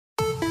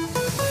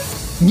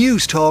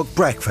News Talk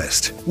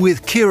Breakfast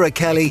with Ciara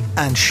Kelly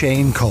and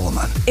Shane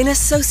Coleman. In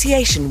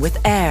association with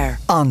AIR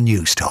on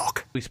News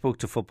Talk. We spoke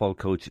to football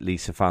coach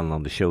Lisa Fallon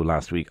on the show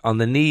last week on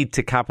the need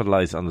to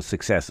capitalise on the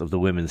success of the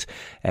Women's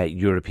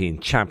European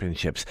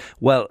Championships.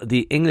 Well,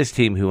 the English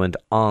team who went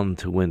on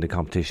to win the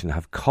competition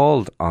have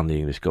called on the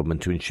English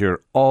government to ensure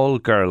all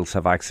girls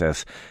have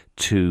access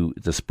to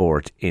the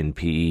sport in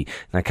PE.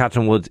 Now,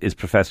 Catherine Woods is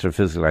Professor of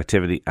Physical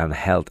Activity and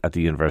Health at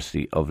the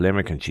University of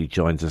Limerick, and she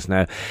joins us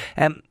now.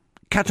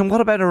 Catherine,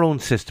 what about our own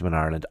system in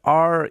Ireland?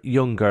 Are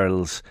young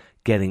girls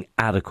getting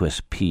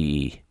adequate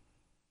PE?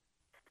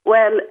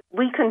 Well,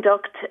 we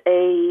conduct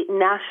a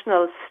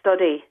national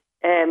study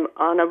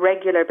on a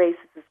regular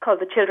basis. It's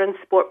called the Children's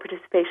Sport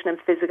Participation and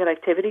Physical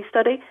Activity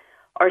Study,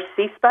 or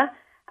CSPA.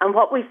 And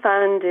what we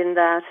found in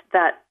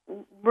that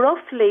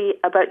roughly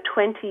about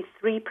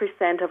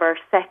 23% of our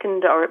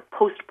second or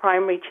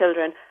post-primary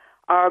children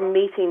are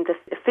meeting the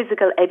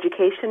physical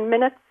education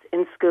minutes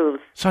in schools.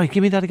 Sorry,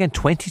 give me that again.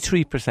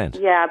 23%?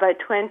 Yeah, about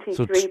 23%.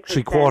 So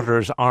three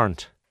quarters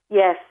aren't?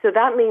 Yes, so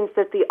that means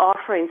that the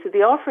offering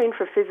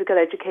for physical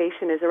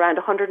education is around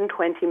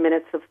 120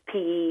 minutes of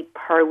PE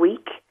per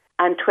week,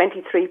 and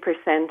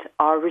 23%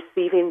 are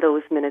receiving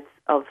those minutes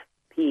of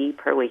PE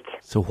per week.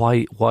 So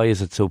why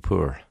is it so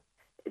poor?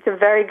 It's a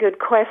very good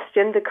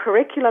question. The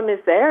curriculum is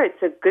there.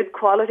 It's a good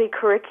quality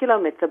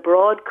curriculum. It's a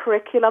broad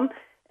curriculum.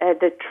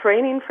 The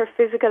training for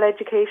physical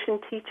education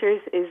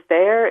teachers is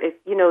there. It's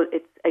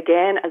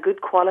again a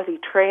good quality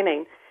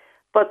training,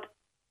 but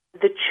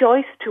the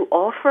choice to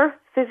offer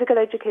physical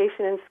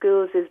education in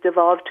schools is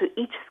devolved to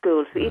each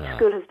school. So each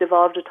school has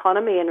devolved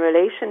autonomy in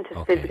relation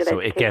to physical education. So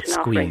it gets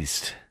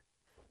squeezed.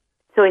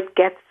 So it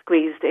gets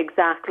squeezed,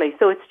 exactly.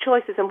 So it's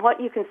choices, and what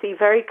you can see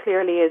very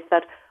clearly is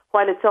that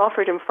while it's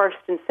offered in first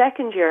and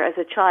second year, as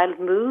a child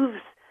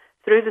moves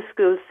through the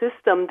school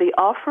system, the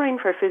offering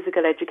for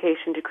physical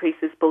education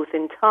decreases both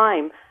in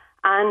time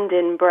and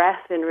in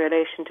breadth in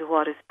relation to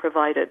what is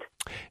provided.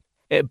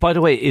 By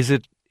the way,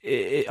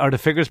 are the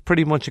figures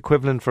pretty much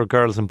equivalent for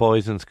girls and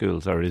boys in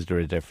schools, or is there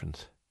a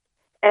difference?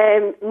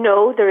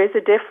 No, there is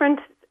a difference.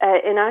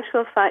 In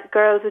actual fact,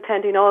 girls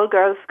attending all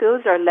girls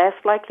schools are less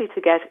likely to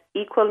get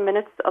equal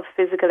minutes of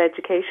physical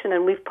education,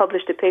 and we've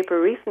published a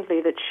paper recently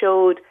that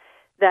showed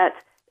that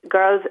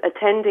girls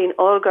attending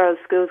all girls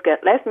schools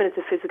get less minutes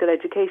of physical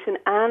education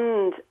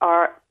and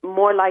are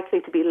more likely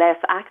to be less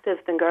active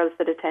than girls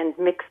that attend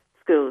mixed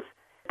schools.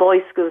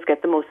 Boys' schools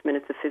get the most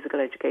minutes of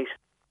physical education.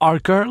 Are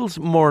girls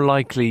more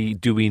likely,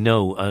 do we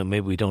know,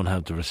 maybe we don't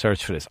have the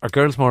research for this, are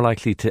girls more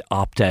likely to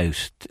opt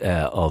out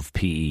of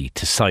PE,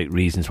 to cite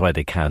reasons why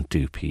they can't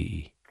do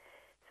PE?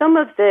 Some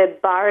of the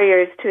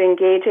barriers to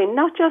engaging,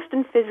 not just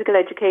in physical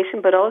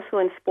education, but also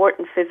in sport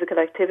and physical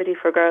activity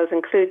for girls,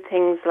 include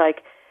things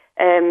like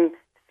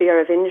fear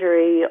of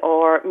injury,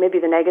 or maybe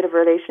the negative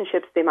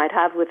relationships they might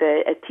have with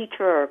a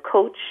teacher or a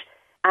coach,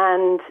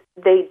 and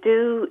they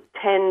do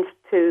tend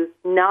to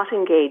not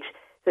engage.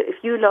 So if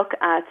you look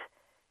at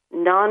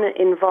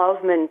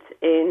non-involvement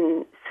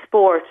in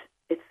sport,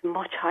 it's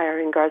much higher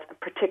in girls,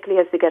 particularly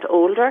as they get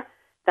older,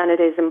 than it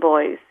is in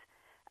boys.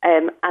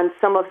 And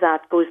some of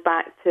that goes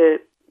back to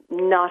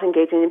not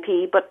engaging in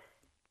PE, but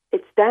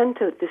it's down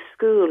to the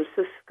schools.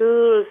 So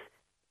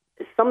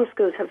some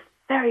schools have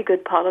very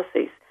good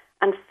policies,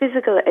 and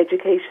physical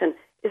education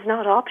is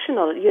not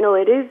optional.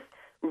 It is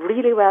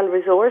really well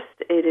resourced,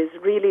 it is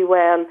really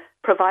well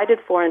provided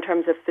for in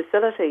terms of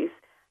facilities,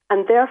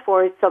 and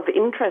therefore it's of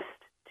interest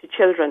to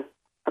children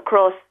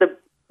across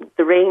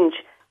the range,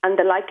 and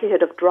the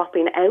likelihood of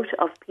dropping out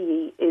of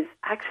PE is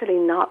actually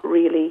not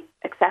really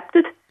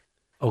accepted.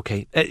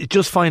 Okay,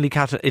 just finally,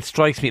 Catherine, it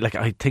strikes me, like,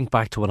 I think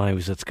back to when I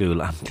was at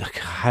school, and like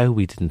how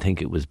we didn't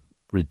think it was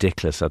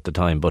ridiculous at the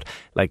time, but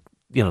like,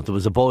 there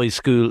was a boys'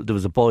 school, there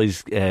was a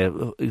boys'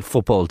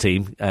 football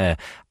team, and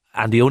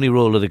the only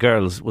role of the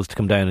girls was to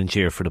come down and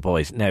cheer for the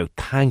boys. Now,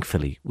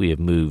 thankfully, we have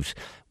moved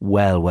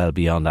well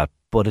beyond that,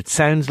 but it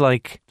sounds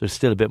like there's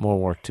still a bit more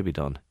work to be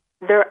done.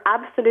 There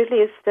absolutely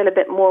is still a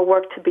bit more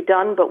work to be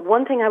done, but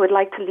one thing I would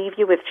like to leave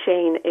you with,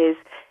 Shane, is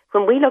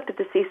when we looked at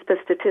the CSPA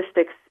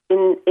statistics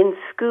in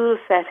school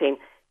setting,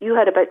 you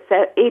had about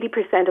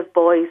 80% of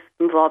boys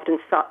involved in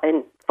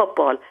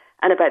football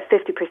and about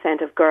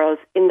 50% of girls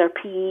in their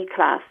PE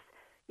class.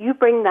 You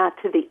bring that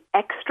to the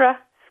extra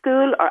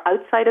school or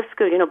outside of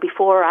school,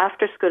 before or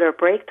after school or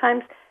break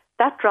times,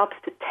 that drops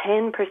to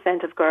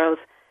 10% of girls.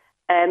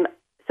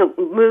 So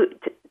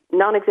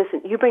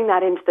non-existent. You bring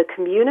that into the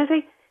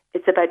community,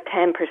 it's about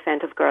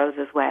 10% of girls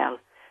as well.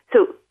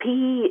 So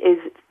PE is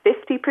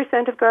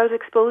 50% of girls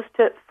exposed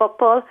to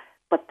football,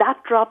 but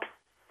that drops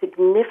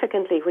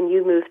significantly when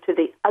you move to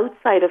the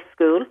outside of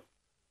school,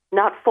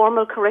 not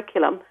formal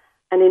curriculum,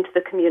 and into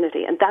the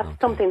community. And that's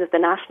something that the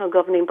national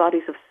governing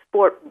bodies of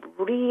sport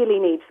really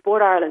need,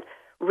 Sport Ireland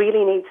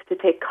really needs to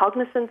take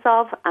cognizance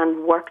of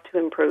and work to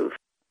improve.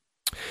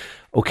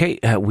 Okay,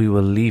 we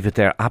will leave it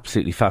there.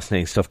 Absolutely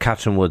fascinating stuff.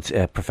 Catherine Woods,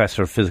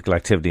 Professor of Physical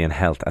Activity and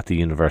Health at the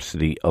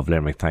University of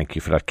Limerick. Thank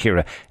you for that.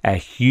 Ciara, a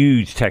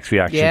huge text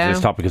reaction to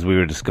this topic because we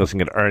were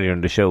discussing it earlier in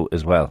the show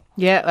as well.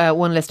 Yeah,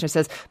 one listener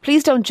says,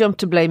 please don't jump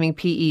to blaming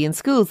PE in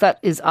schools. That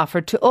is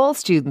offered to all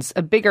students.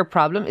 A bigger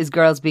problem is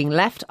girls being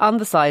left on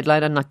the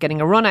sideline and not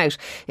getting a run out.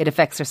 It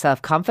affects their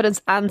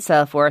self-confidence and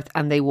self-worth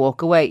and they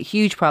walk away.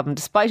 Huge problem,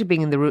 despite it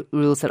being in the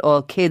rules that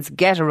all kids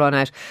get a run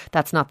out.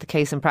 That's not the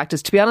case in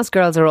practice. To be honest,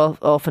 girls are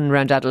often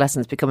around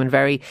adolescence becoming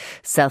very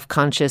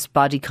self-conscious,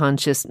 body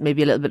conscious,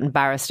 maybe a little bit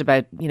embarrassed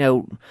about,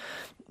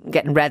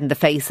 getting red in the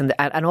face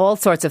and all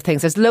sorts of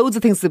things. There's loads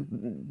of things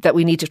that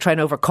we need to try and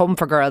overcome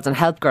for girls and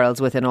help girls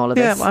with in all of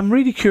this. Yeah, I'm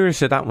really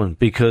curious at that one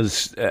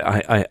because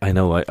I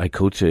know I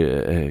coach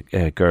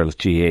a girls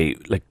GA.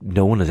 Like,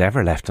 no one has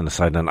ever left on the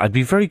sideline. I'd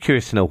be very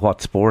curious to know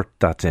what sport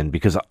that's in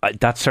because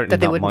that's certainly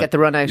that they wouldn't get the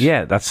run out.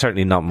 Yeah, that's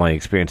certainly not my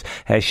experience.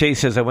 Shay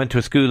says, I went to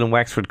a school in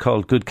Wexford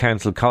called Good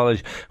Counsel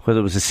College where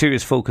there was a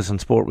serious focus on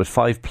sport with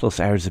 5+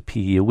 hours of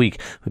PE a week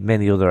with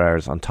many other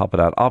hours on top of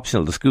that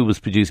optional. The school was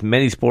produced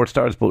many sports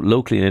stars both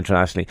locally and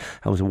internationally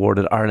and was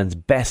awarded Ireland's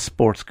best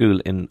sports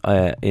school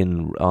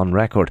on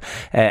record.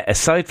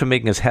 Aside from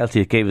making us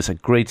healthy, it gave us a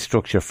great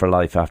structure for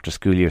life after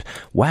school years.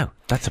 Wow,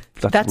 that's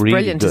really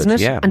brilliant, good. Isn't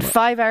it? Yeah. And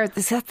 5 hours,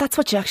 that's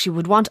what you actually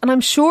would want. And I'm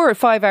sure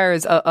 5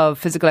 hours of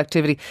physical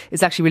activity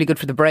is actually really good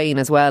for the brain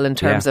as well in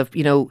terms of,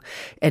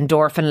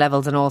 endorphin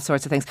levels and all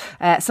sorts of things.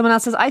 Someone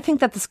else says, I think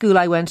that the school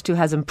I went to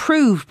has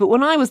improved, but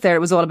when I was there, it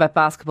was all about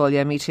basketball.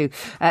 Yeah, me too.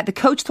 The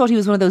coach thought he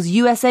was one of those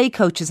USA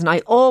coaches, and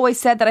I always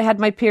said that I had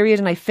my period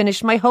and I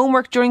finished my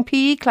homework during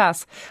PE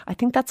class. I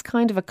think that's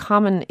kind of a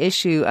common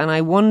issue, and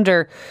I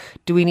wonder,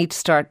 do we need to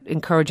start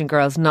encouraging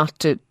girls not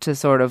to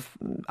sort of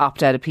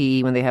opt out of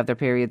PE when they have their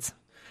periods?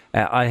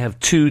 I have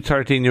two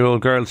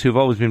 13-year-old girls who've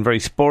always been very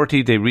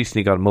sporty. They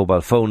recently got a mobile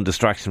phone.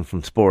 Distraction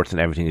from sports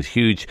and everything is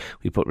huge.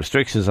 We put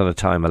restrictions on the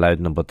time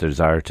allowed them, but the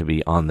desire to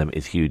be on them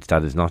is huge.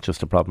 That is not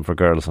just a problem for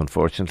girls,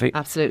 unfortunately.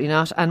 Absolutely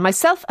not. And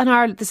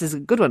this is a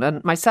good one,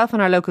 and myself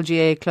and our local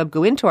GAA club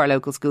go into our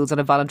local schools on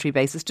a voluntary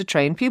basis to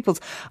train pupils.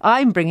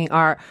 I'm bringing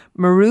our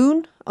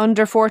maroon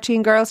under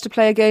 14 girls to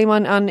play a game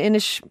on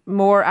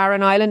Inishmore,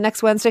 Arran Island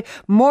next Wednesday.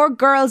 More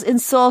girls in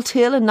Salt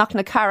Hill and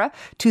Knocknacarra,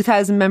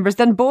 2,000 members,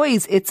 than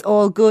boys. It's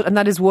all good, and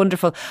that is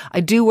wonderful.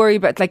 I do worry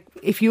about,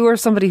 if you are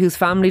somebody whose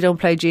family don't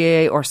play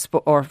GAA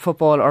or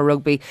football or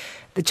rugby,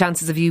 the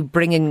chances of you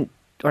bringing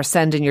or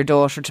sending your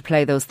daughter to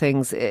play those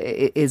things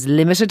is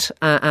limited,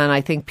 and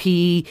I think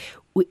PE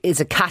is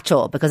a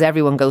catch-all because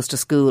everyone goes to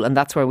school, and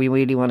that's where we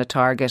really want to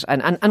target.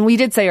 And we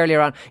did say earlier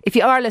on, if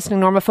you are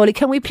listening, Norma Foley,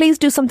 can we please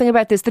do something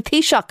about this? The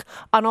Taoiseach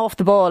on Off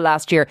the Ball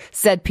last year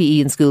said PE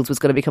in schools was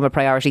going to become a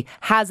priority.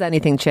 Has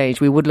anything changed?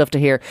 We would love to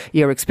hear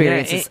your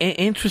experiences. Yeah,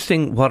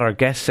 interesting what our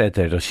guest said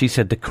there, though. She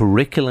said the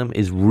curriculum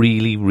is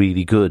really,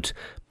 really good,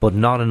 but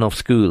not enough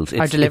schools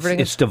are delivering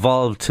it. It's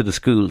devolved to the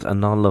schools,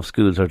 and not enough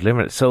schools are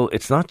delivering it. So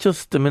it's not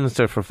just the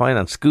Minister for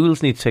Finance.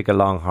 Schools need to take a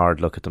long, hard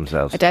look at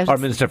themselves. Or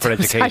Minister for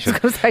Education.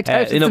 I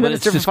doubt it's the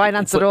Minister for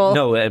Finance at all.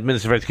 No,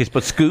 Minister for Education.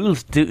 But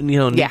schools do,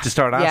 need to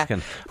start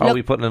asking, are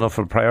we putting enough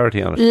of a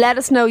priority on it? Let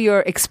us know your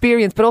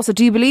experience, but also,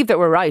 do you believe that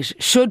we're right?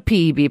 Should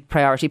PE be a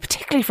priority,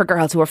 particularly for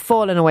girls who are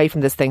falling away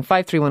from this thing?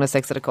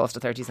 53106 at a cost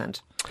of 30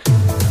 cents.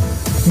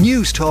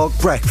 News Talk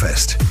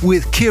Breakfast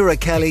with Ciara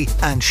Kelly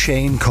and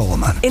Shane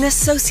Coleman. In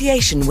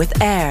association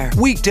with AIR.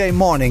 Weekday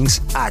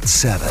mornings at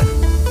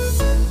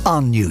 7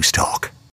 on News Talk.